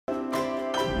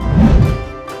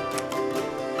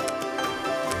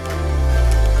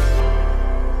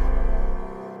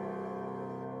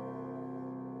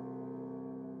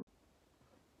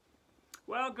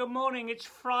Well, good morning. It's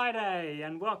Friday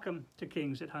and welcome to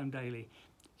Kings at Home Daily.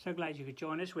 So glad you could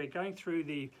join us. We're going through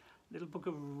the little book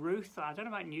of Ruth. I don't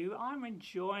know about you. I'm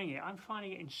enjoying it. I'm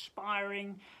finding it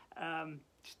inspiring.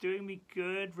 It's doing me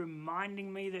good,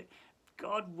 reminding me that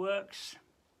God works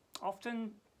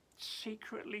often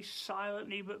secretly,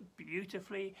 silently, but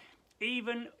beautifully.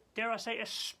 Even, dare I say,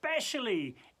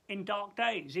 especially in dark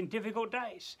days, in difficult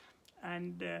days.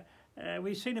 And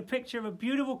we've seen a picture of a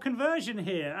beautiful conversion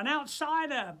here, an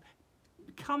outsider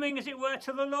coming, as it were,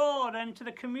 to the Lord and to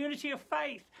the community of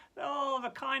faith. Oh, the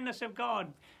kindness of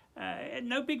God.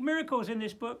 No big miracles in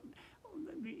this book.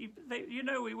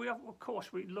 Of course,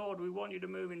 Lord, we want you to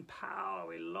move in power.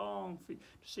 We long to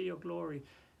see your glory.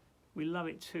 We love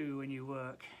it too when you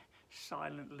work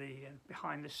silently and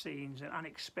behind the scenes and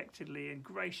unexpectedly and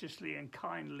graciously and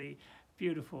kindly.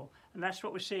 Beautiful. And that's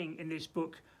what we're seeing in this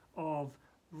book of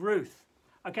Ruth.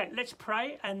 Okay, let's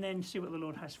pray and then see what the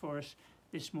Lord has for us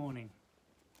this morning.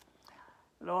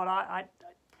 Lord, I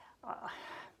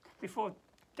before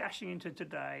dashing into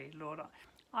today, Lord,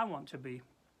 I want to be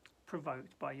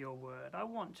provoked by your word. I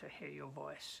want to hear your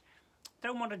voice.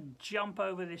 Don't want to jump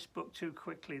over this book too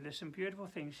quickly. There's some beautiful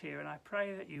things here, and I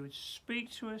pray that you would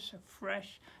speak to us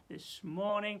afresh this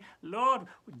morning. Lord,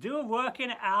 do a work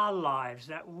in our lives,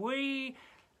 that we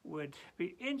would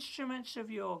be instruments of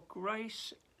your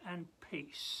grace and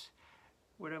peace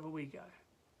wherever we go.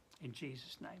 In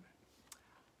Jesus' name,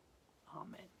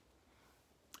 amen.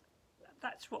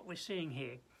 That's what we're seeing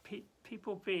here,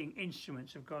 people being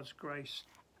instruments of God's grace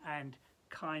and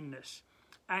kindness.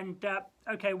 And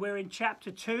okay, we're in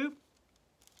chapter 2,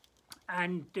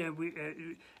 and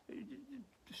the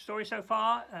story so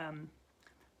far,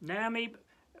 Naomi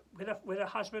with her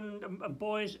husband and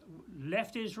boys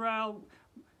left Israel.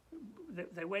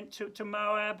 They went to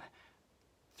Moab.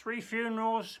 3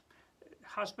 funerals,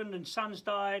 husband and sons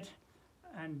died,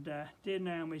 and dear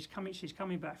Naomi's coming. She's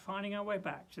coming back, finding her way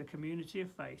back to the community of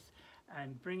faith,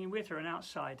 and bringing with her an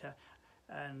outsider.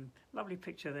 And lovely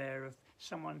picture there of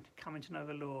someone coming to know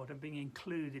the Lord and being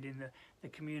included in the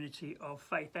community of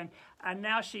faith. And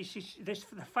now she's the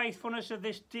faithfulness of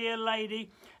this dear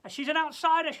lady. She's an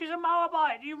outsider. She's a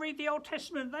Moabite. You read the Old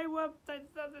Testament. They were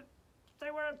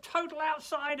total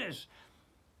outsiders.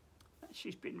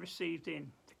 She's been received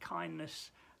in the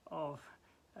kindness of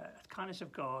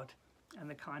God and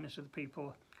the kindness of the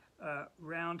people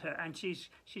around her, and she's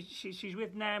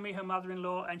with Naomi, her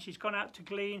mother-in-law, and she's gone out to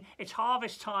glean. It's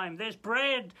harvest time. There's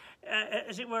bread,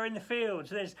 as it were, in the fields.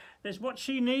 There's what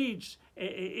she needs.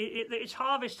 It's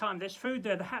harvest time. There's food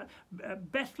there.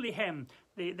 Bethlehem,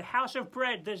 the house of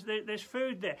bread. There's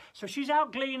food there. So she's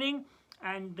out gleaning,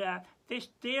 and this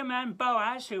dear man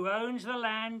Boaz, who owns the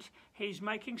land, he's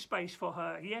making space for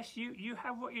her. Yes, you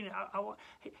have what you know.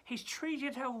 He's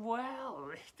treated her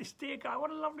well. This dear guy,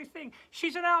 what a lovely thing.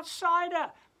 She's an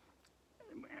outsider,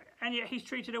 and yet he's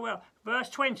treated her well. Verse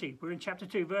 20, we're in chapter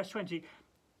 2, verse 20.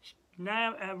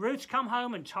 Now Ruth's come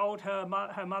home and told her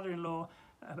mother-in-law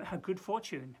her good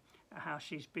fortune, how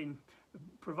she's been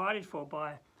provided for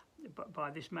by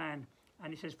this man.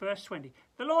 And he says, verse 20,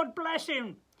 the Lord bless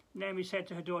him. Naomi said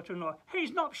to her daughter-in-law,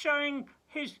 he's not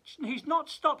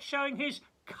stopped showing his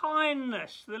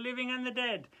kindness to the living and the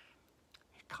dead.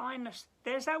 Kindness,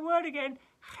 there's that word again,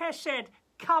 chesed,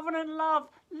 covenant love,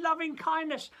 loving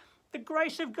kindness, the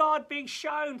grace of God being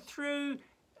shown through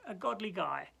a godly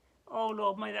guy. Oh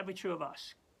Lord, may that be true of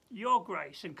us. Your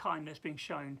grace and kindness being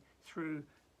shown through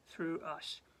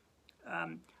us.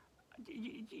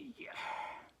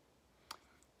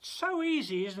 So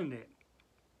easy, isn't it,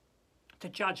 to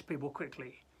judge people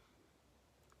quickly.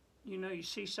 You know, you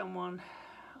see someone,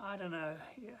 I don't know,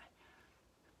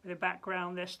 their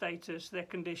background, their status, their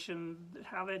condition,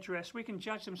 how they're dressed. We can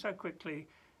judge them so quickly,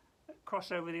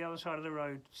 cross over the other side of the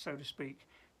road, so to speak.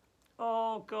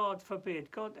 Oh, God forbid.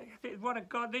 God,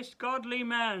 this godly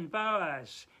man,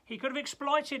 Boaz, he could have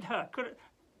exploited her.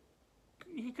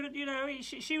 He could have,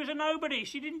 she was a nobody.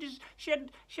 She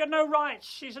had no rights.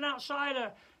 She's an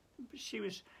outsider. She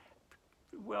was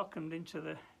welcomed into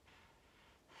the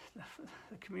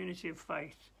community of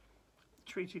faith,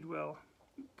 treated well.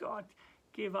 God,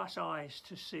 give us eyes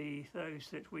to see those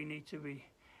that we need to be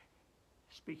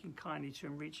speaking kindly to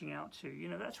and reaching out to.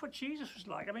 That's what Jesus was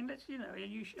like. I mean,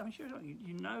 I'm sure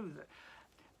you know that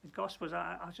the Gospels.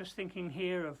 I was just thinking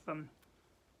here of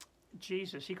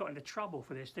Jesus. He got into trouble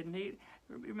for this, didn't he?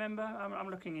 Remember, I'm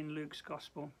looking in Luke's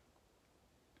Gospel.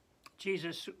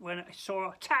 Jesus, when he saw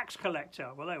a tax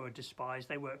collector, well, they were despised.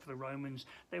 They worked for the Romans.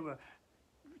 They were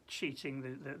cheating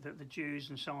the Jews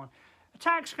and so on. A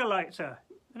tax collector,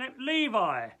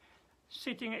 Levi,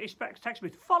 sitting at his tax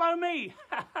booth. Follow me,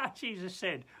 Jesus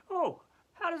said. Oh,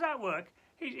 How does that work?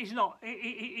 He's not,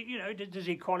 you know, does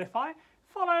he qualify?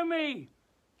 Follow me.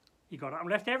 He got up and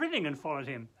left everything and followed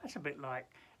him. That's a bit like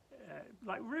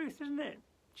Ruth, isn't it?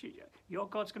 Your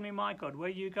God's going to be my God. Where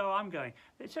you go, I'm going.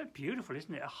 It's so beautiful,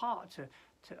 isn't it? A heart to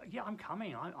yeah, I'm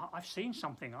coming. I've seen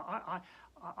something. I'm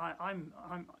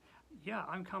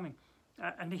coming.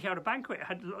 And he held a banquet. It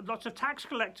had lots of tax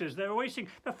collectors. They were always saying,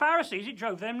 the Pharisees, it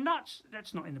drove them nuts.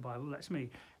 That's not in the Bible, that's me.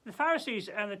 The Pharisees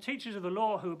and the teachers of the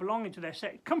law who were belonging to their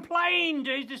sect complained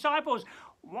to his disciples,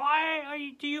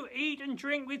 why do you eat and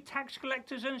drink with tax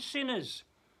collectors and sinners?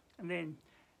 And then,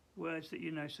 words that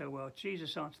you know so well,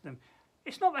 Jesus answered them,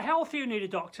 it's not the healthy who need a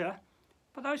doctor,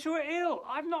 but those who are ill.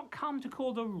 I've not come to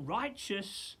call the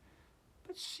righteous,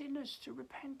 but sinners to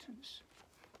repentance.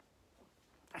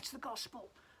 That's the gospel.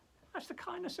 That's the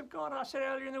kindness of God. I said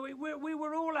earlier in the week, we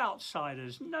were all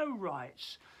outsiders, no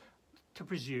rights to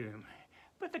presume.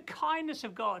 But the kindness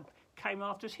of God came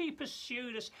after us. He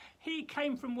pursued us. He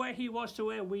came from where he was to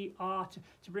where we are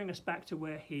to bring us back to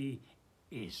where he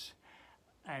is.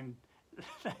 And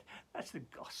that's the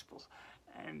gospel.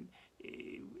 And,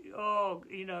 oh,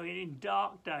 you know, in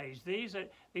dark days, these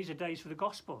are days for the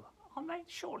gospel, aren't they?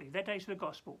 Surely, they're days for the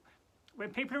gospel. When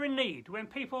people are in need, when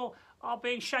people are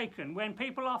being shaken, when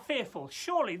people are fearful,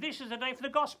 surely this is a day for the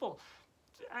gospel.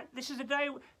 This is a day,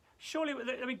 surely,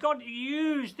 I mean, God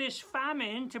used this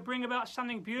famine to bring about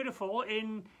something beautiful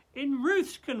in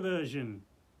Ruth's conversion,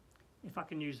 if I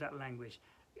can use that language.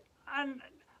 And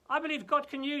I believe God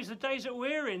can use the days that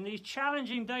we're in, these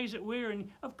challenging days that we're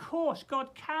in. Of course,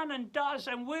 God can and does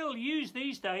and will use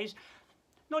these days,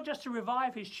 not just to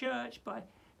revive his church,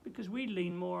 because we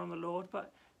lean more on the Lord,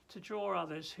 but to draw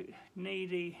others who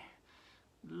needy,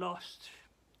 lost,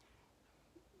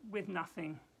 with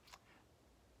nothing,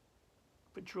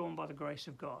 but drawn by the grace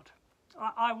of God.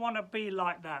 I want to be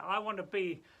like that. I want to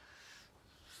be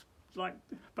like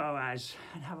Boaz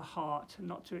and have a heart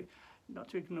not to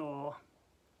ignore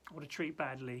or to treat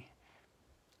badly,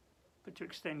 but to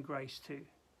extend grace to.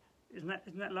 Isn't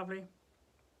that lovely?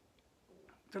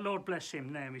 The Lord bless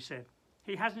him, Naomi said.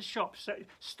 He hasn't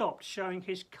stopped showing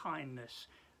his kindness,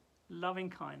 loving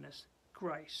kindness,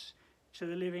 grace to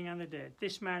the living and the dead.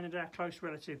 This man is our close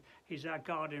relative. He's our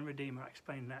guardian redeemer. I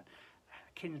explained that.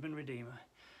 Kinsman redeemer.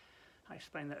 I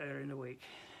explained that earlier in the week.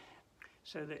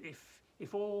 So that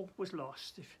if all was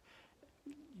lost, if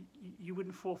you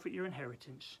wouldn't forfeit your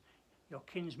inheritance, your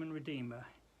kinsman redeemer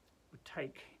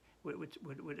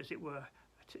would as it were,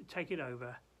 take it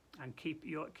over and keep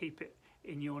it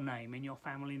in your name, in your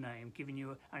family name, giving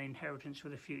you an inheritance for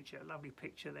the future. A lovely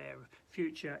picture there of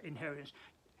future inheritance.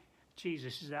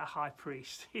 Jesus is our high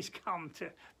priest. He's come to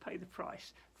pay the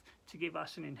price to give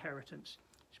us an inheritance.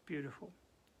 It's beautiful.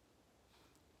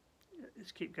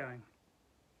 Let's keep going.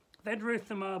 Then Ruth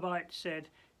the Moabite said,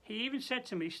 he even said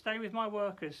to me, stay with my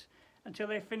workers until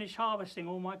they finish harvesting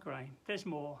all my grain. There's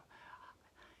more.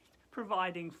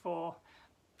 Providing for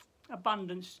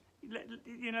abundance.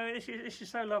 You know, this is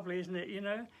so lovely, isn't it? You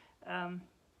know,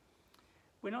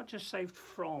 we're not just saved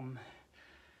from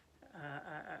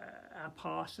our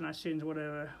past and our sins,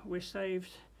 whatever. We're saved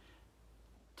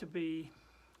to be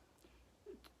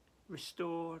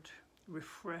restored,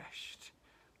 refreshed,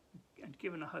 and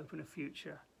given a hope and a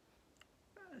future.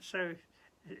 So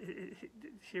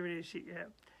here it is.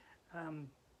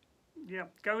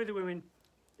 Go with the women.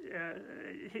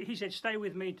 He said, stay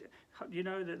with me, you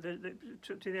know,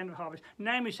 to the end of harvest.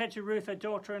 Naomi said to Ruth, her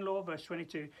daughter-in-law, verse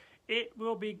 22, it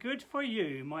will be good for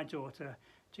you, my daughter,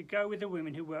 to go with the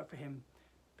women who work for him,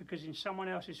 because in someone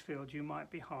else's field you might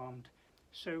be harmed.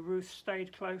 So Ruth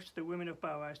stayed close to the women of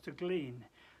Boaz to glean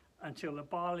until the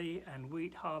barley and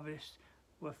wheat harvest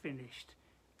were finished,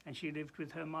 and she lived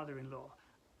with her mother-in-law.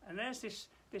 And there's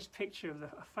this picture of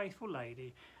a faithful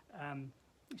lady.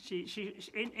 She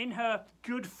in her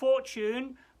good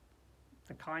fortune,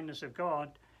 the kindness of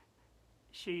God,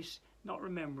 she's not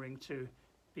remembering to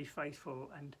be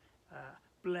faithful and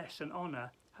bless and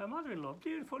honour her mother-in-law.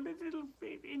 Beautiful little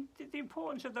the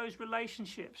importance of those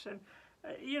relationships, and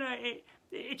you know,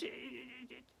 it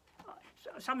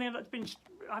something that's been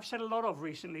I've said a lot of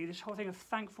recently. This whole thing of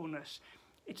thankfulness.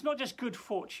 It's not just good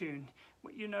fortune.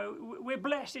 You know, we're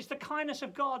blessed. It's the kindness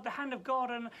of God, the hand of God,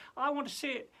 and I want to see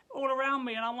it all around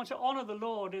me, and I want to honour the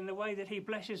Lord in the way that he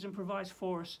blesses and provides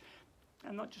for us,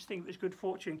 and not just think of it as good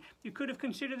fortune. You could have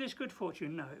considered this good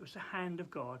fortune. No, it was the hand of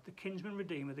God, the kinsman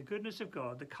redeemer, the goodness of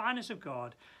God, the kindness of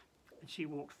God, and she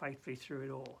walked faithfully through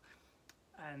it all.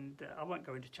 And I won't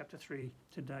go into chapter 3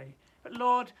 today. But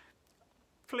Lord,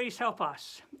 please help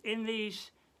us in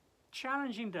these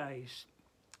challenging days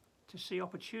to see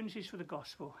opportunities for the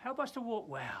gospel. Help us to walk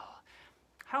well.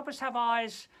 Help us have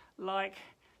eyes like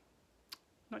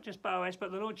not just Boaz,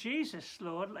 but the Lord Jesus,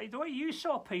 Lord, like the way you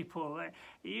saw people.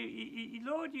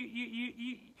 Lord,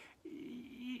 you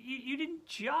didn't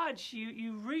judge.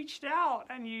 You reached out,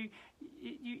 and you,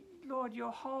 Lord,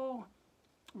 your whole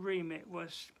remit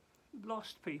was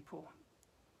lost people,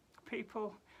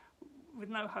 people with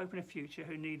no hope in a future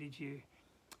who needed you.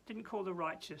 Didn't call the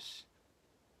righteous,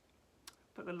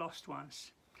 but the lost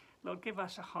ones. Lord, give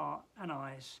us a heart and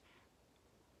eyes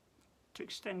to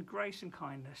extend grace and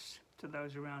kindness to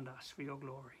those around us for your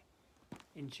glory.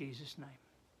 In Jesus' name.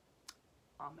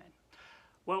 Amen.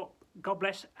 Well, God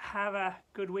bless. Have a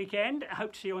good weekend. I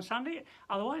hope to see you on Sunday.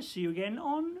 Otherwise, see you again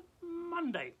on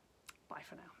Monday. Bye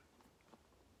for now.